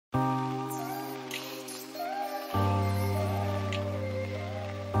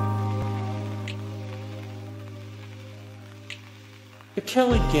The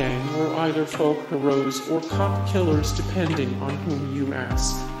Kelly gang were either folk heroes or cop killers depending on whom you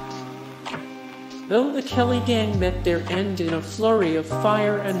ask. Though the Kelly gang met their end in a flurry of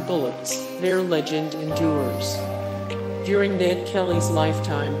fire and bullets, their legend endures. During Ned Kelly's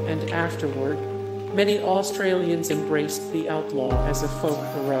lifetime and afterward, many Australians embraced the outlaw as a folk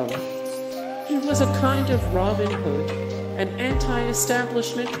hero. He was a kind of Robin Hood, an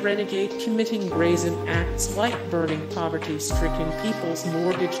anti-establishment renegade committing brazen acts like burning poverty-stricken people's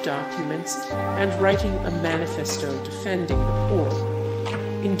mortgage documents and writing a manifesto defending the poor.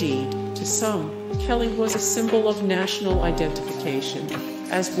 Indeed, to some, Kelly was a symbol of national identification,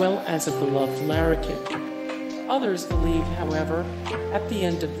 as well as a beloved larrikin. Others believe, however, at the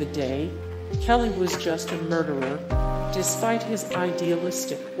end of the day, Kelly was just a murderer, despite his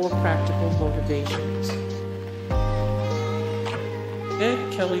idealistic or practical motivations.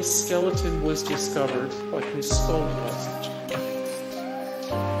 Ned Kelly's skeleton was discovered, but his skull wasn't.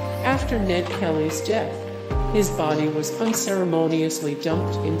 After Ned Kelly's death, his body was unceremoniously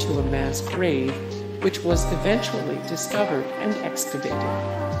dumped into a mass grave, which was eventually discovered and excavated.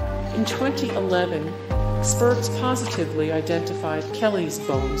 In 2011, experts positively identified Kelly's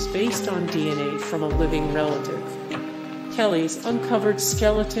bones based on DNA from a living relative. Kelly's uncovered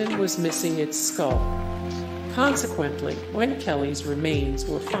skeleton was missing its skull. Consequently, when Kelly's remains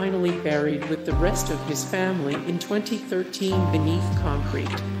were finally buried with the rest of his family in 2013 beneath concrete,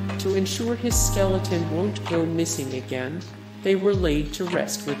 to ensure his skeleton won't go missing again, they were laid to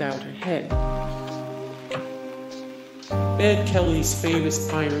rest without a head. Ned Kelly's famous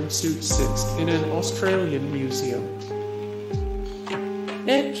iron suit sits in an Australian museum.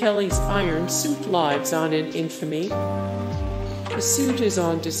 Ned Kelly's iron suit lives on in infamy. The suit is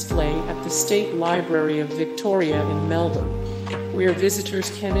on display at the State Library of Victoria in Melbourne, where visitors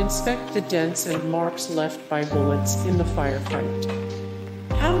can inspect the dents and marks left by bullets in the firefight.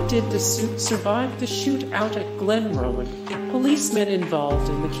 How did the suit survive the shootout at Glenrowan? Policemen involved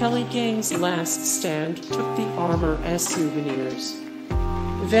in the Kelly gang's last stand took the armor as souvenirs.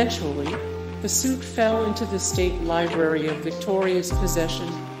 Eventually, the suit fell into the State Library of Victoria's possession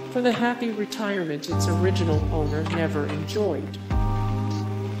for the happy retirement its original owner never enjoyed.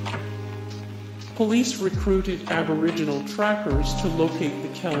 Police recruited Aboriginal trackers to locate the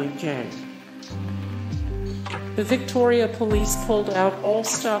Kelly gang. The Victoria Police pulled out all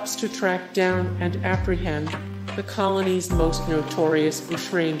stops to track down and apprehend the colony's most notorious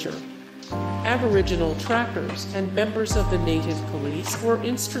bushranger. Aboriginal trackers and members of the native police were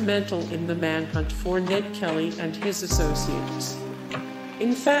instrumental in the manhunt for Ned Kelly and his associates.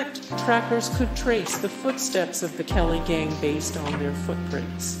 In fact, trackers could trace the footsteps of the Kelly gang based on their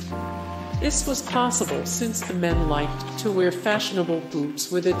footprints. This was possible since the men liked to wear fashionable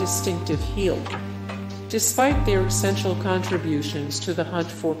boots with a distinctive heel. Despite their essential contributions to the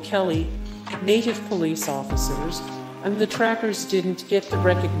hunt for Kelly, native police officers and the trackers didn't get the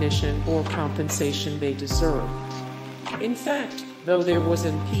recognition or compensation they deserved. In fact, though there was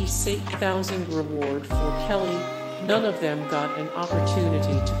an $8,000 reward for Kelly, none of them got an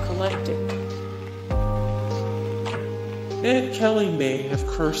opportunity to collect it. Ned Kelly may have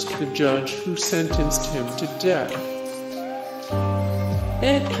cursed the judge who sentenced him to death.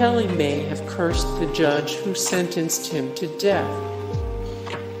 Ned Kelly may have cursed the judge who sentenced him to death.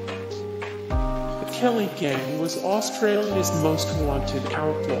 The Kelly gang was Australia's most wanted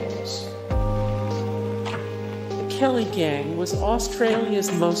outlaws. The Kelly gang was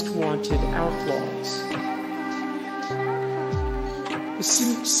Australia's most wanted outlaws. The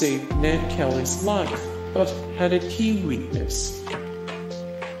suit saved Ned Kelly's life, but had a key weakness.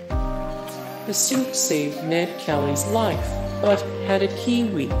 The suit saved Ned Kelly's life, but had a key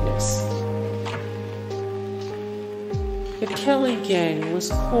weakness. The Kelly gang was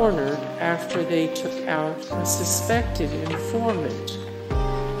cornered after they took out a suspected informant.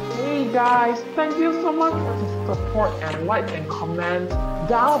 Hey guys, thank you so much for the support and like and comment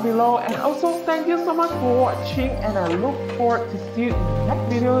down below, and also thank you so much for watching, and I look forward to see you in the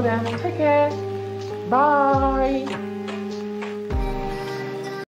next video. Then take care, bye.